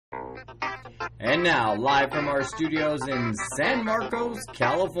And now, live from our studios in San Marcos,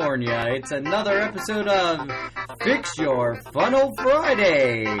 California, it's another episode of Fix Your Funnel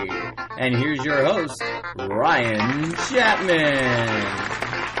Friday. And here's your host, Ryan Chapman.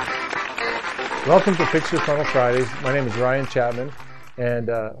 Welcome to Fix Your Funnel Fridays. My name is Ryan Chapman, and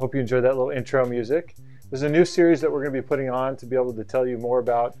hope you enjoyed that little intro music. This is a new series that we're going to be putting on to be able to tell you more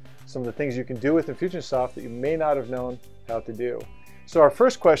about some of the things you can do with Infusionsoft that you may not have known how to do. So our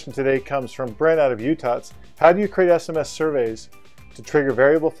first question today comes from Brent out of Utah. It's, how do you create SMS surveys to trigger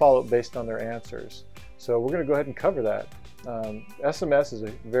variable follow-up based on their answers? So we're going to go ahead and cover that. SMS is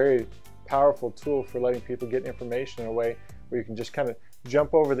a very powerful tool for letting people get information in a way where you can just kind of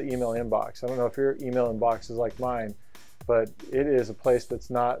jump over the email inbox. I don't know if your email inbox is like mine, but it is a place that's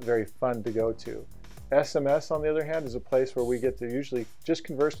not very fun to go to. SMS, on the other hand, is a place where we get to usually just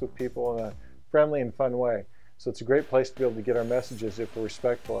converse with people in a friendly and fun way. So it's a great place to be able to get our messages if we're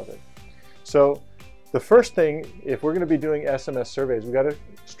respectful of it. So the first thing, if we're going to be doing SMS surveys, we've got to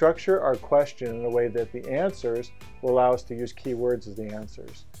structure our question in a way that the answers will allow us to use keywords as the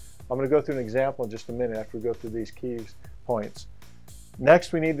answers. I'm going to go through an example in just a minute after we go through these key points.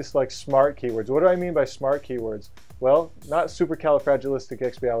 Next, we need to select smart keywords. What do I mean by smart keywords? Well, not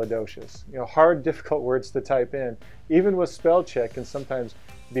supercalifragilisticexpialidocious. Hard, difficult words to type in, even with spell check, can sometimes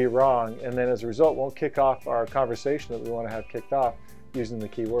be wrong, and then as a result won't kick off our conversation that we want to have kicked off using the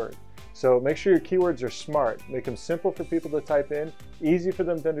keyword. So make sure your keywords are smart. Make them simple for people to type in, easy for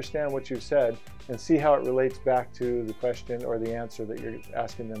them to understand what you've said, and see how it relates back to the question or the answer that you're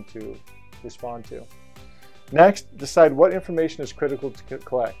asking them to respond to. Next, decide what information is critical to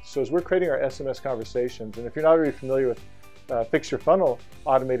collect. So as we're creating our SMS conversations, and if you're not already familiar with Fix Your Funnel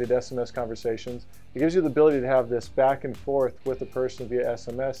automated SMS conversations, it gives you the ability to have this back and forth with the person via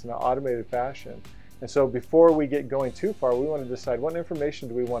SMS in an automated fashion. And so before we get going too far, we want to decide what information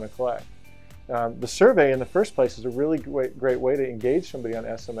do we want to collect. The survey in the first place is a really great way to engage somebody on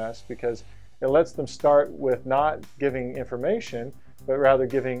SMS because it lets them start with not giving information, but rather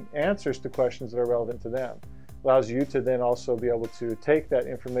giving answers to questions that are relevant to them. Allows you to then also be able to take that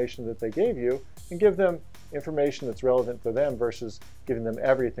information that they gave you and give them information that's relevant to them versus giving them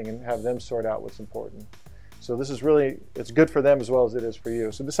everything and have them sort out what's important. So this is really, it's good for them as well as it is for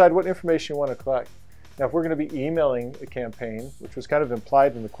you. So decide what information you want to collect. Now if we're going to be emailing a campaign, which was kind of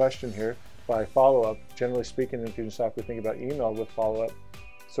implied in the question here by follow-up, generally speaking in Infusionsoft we think about email with follow-up.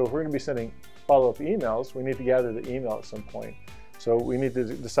 So if we're going to be sending follow-up emails, we need to gather the email at some point. So we need to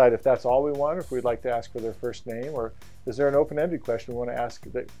decide if that's all we want, or if we'd like to ask for their first name, or is there an open-ended question we want to ask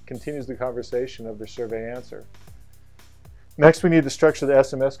that continues the conversation of their survey answer. Next, we need to structure the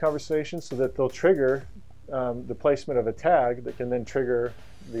SMS conversation so that they'll trigger the placement of a tag that can then trigger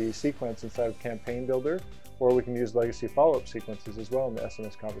the sequence inside of Campaign Builder, or we can use legacy follow-up sequences as well in the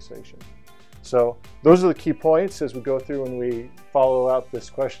SMS conversation. So those are the key points as we go through and we follow out this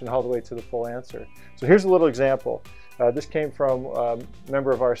question all the way to the full answer. So here's a little example. This came from a member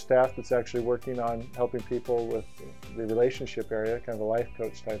of our staff that's actually working on helping people with the relationship area, kind of a life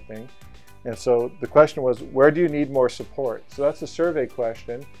coach type thing. And so the question was, where do you need more support? So that's a survey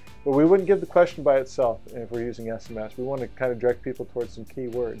question, but we wouldn't give the question by itself if we're using SMS. We want to kind of direct people towards some key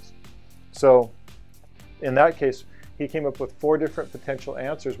words. So in that case, he came up with 4 different potential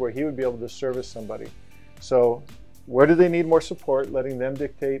answers where he would be able to service somebody. So where do they need more support, letting them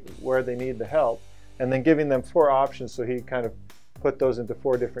dictate where they need the help, and then giving them 4 options, so he kind of put those into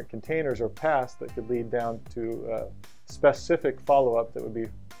 4 different containers or paths that could lead down to specific follow-up that would be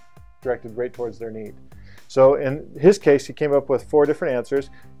directed right towards their need. So in his case, he came up with 4 different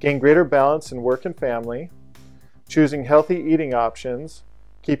answers: gain greater balance in work and family, choosing healthy eating options,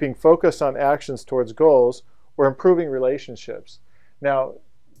 keeping focus on actions towards goals, or improving relationships. Now,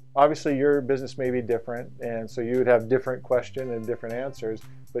 obviously your business may be different, and so you would have different questions and different answers,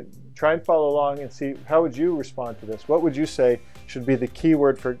 but try and follow along and see how would you respond to this. What would you say should be the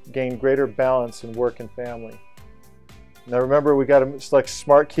keyword for gain greater balance in work and family? Now remember, we got to select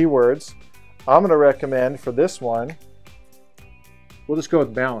smart keywords. I'm going to recommend for this one, we'll just go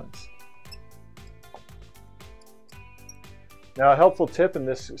with balance. Now a helpful tip in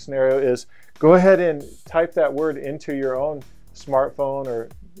this scenario is go ahead and type that word into your own smartphone, or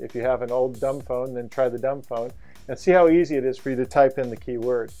if you have an old dumb phone, then try the dumb phone and see how easy it is for you to type in the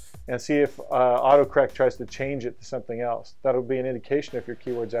keyword and see if autocorrect tries to change it to something else. That'll be an indication if your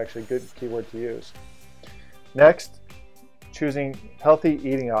keyword's actually a good keyword to use. Next, choosing healthy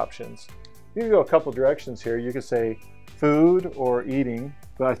eating options. You can go a couple directions here. You could say food or eating,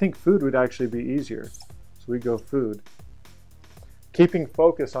 but I think food would actually be easier. So we go food. Keeping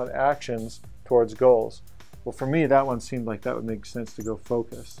focus on actions towards goals. Well, for me, that one seemed like that would make sense to go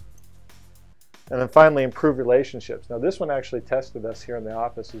focus. And then finally, improve relationships. Now this one actually tested us here in the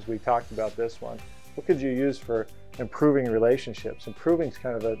office as we talked about this one. What could you use for improving relationships? Improving is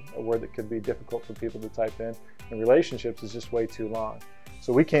kind of a word that could be difficult for people to type in, and relationships is just way too long.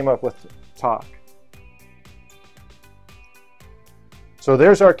 So we came up with talk. So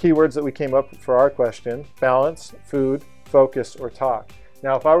there's our keywords that we came up with for our question: balance, food, focus, or talk.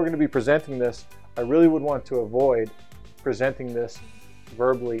 Now if I were going to be presenting this, I really would want to avoid presenting this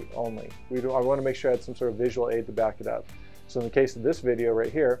verbally only. I want to make sure I had some sort of visual aid to back it up. So in the case of this video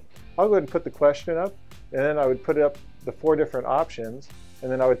right here, I'll go ahead and put the question up, and then I would put up the 4 different options, and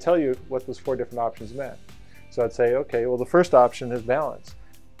then I would tell you what those 4 different options meant. So I'd say, okay, well the first option is balance.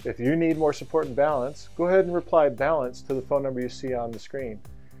 If you need more support and balance, go ahead and reply balance to the phone number you see on the screen.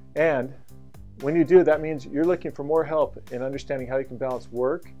 And when you do, that means you're looking for more help in understanding how you can balance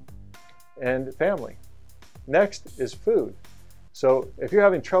work and family. Next is food. So if you're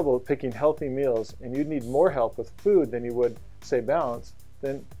having trouble picking healthy meals and you need more help with food than you would say balance,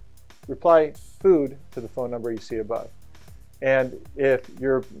 then reply food to the phone number you see above. And if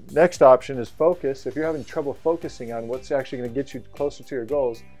your next option is focus, if you're having trouble focusing on what's actually going to get you closer to your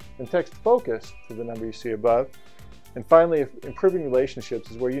goals, then text focus to the number you see above. And finally, if improving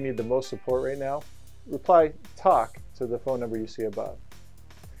relationships is where you need the most support right now, reply talk to the phone number you see above.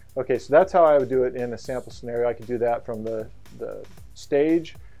 Okay, so that's how I would do it in a sample scenario. I could do that from the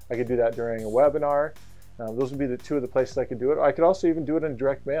stage. I could do that during a webinar. Those would be the 2 of the places I could do it. I could also even do it in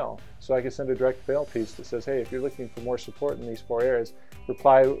direct mail. So I could send a direct mail piece that says, hey, if you're looking for more support in these 4 areas,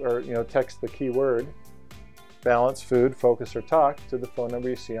 reply or text the keyword balance, food, focus, or talk to the phone number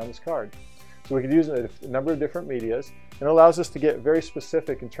you see on this card. So we could use a number of different medias, and it allows us to get very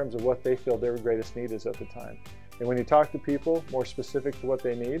specific in terms of what they feel their greatest need is at the time. And when you talk to people more specific to what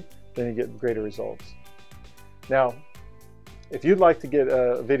they need, then you get greater results. Now, if you'd like to get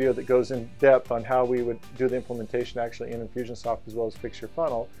a video that goes in depth on how we would do the implementation actually in Infusionsoft as well as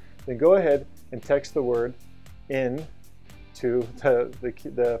FixYourFunnel, then go ahead and text the word IN to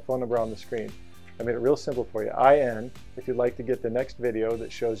the phone number on the screen. I made it real simple for you, IN, if you'd like to get the next video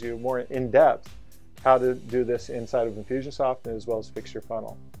that shows you more in depth how to do this inside of Infusionsoft and as well as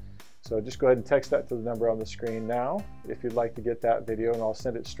FixYourFunnel. So just go ahead and text that to the number on the screen now if you'd like to get that video, and I'll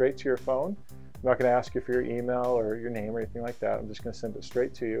send it straight to your phone. I'm not going to ask you for your email or your name or anything like that. I'm just going to send it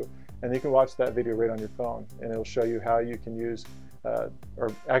straight to you, and you can watch that video right on your phone, and it'll show you how you can use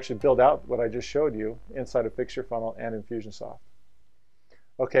or actually build out what I just showed you inside of FixYourFunnel and Infusionsoft.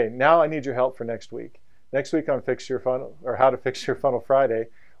 Okay, now I need your help for next week. Next week on Fix Your Funnel, or How to Fix Your Funnel Friday,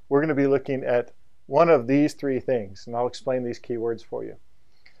 we're going to be looking at one of these 3 things, and I'll explain these keywords for you.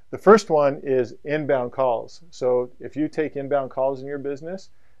 The first one is inbound calls. So if you take inbound calls in your business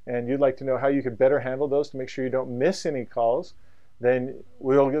and you'd like to know how you could better handle those to make sure you don't miss any calls, then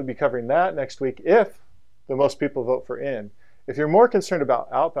we'll be covering that next week if the most people vote for in. If you're more concerned about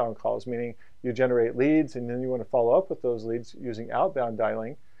outbound calls, meaning you generate leads and then you want to follow up with those leads using outbound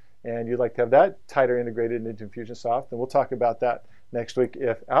dialing, and you'd like to have that tighter integrated into Infusionsoft, then we'll talk about that next week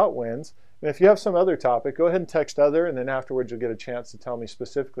if out wins. And if you have some other topic, go ahead and text other, and then afterwards you'll get a chance to tell me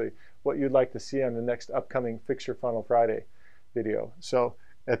specifically what you'd like to see on the next upcoming Fix Your Funnel Friday video. So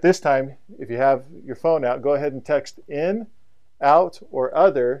at this time, if you have your phone out, go ahead and text in, out, or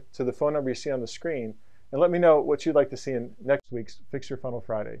other to the phone number you see on the screen, and let me know what you'd like to see in next week's Fix Your Funnel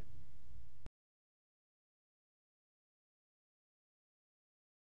Friday.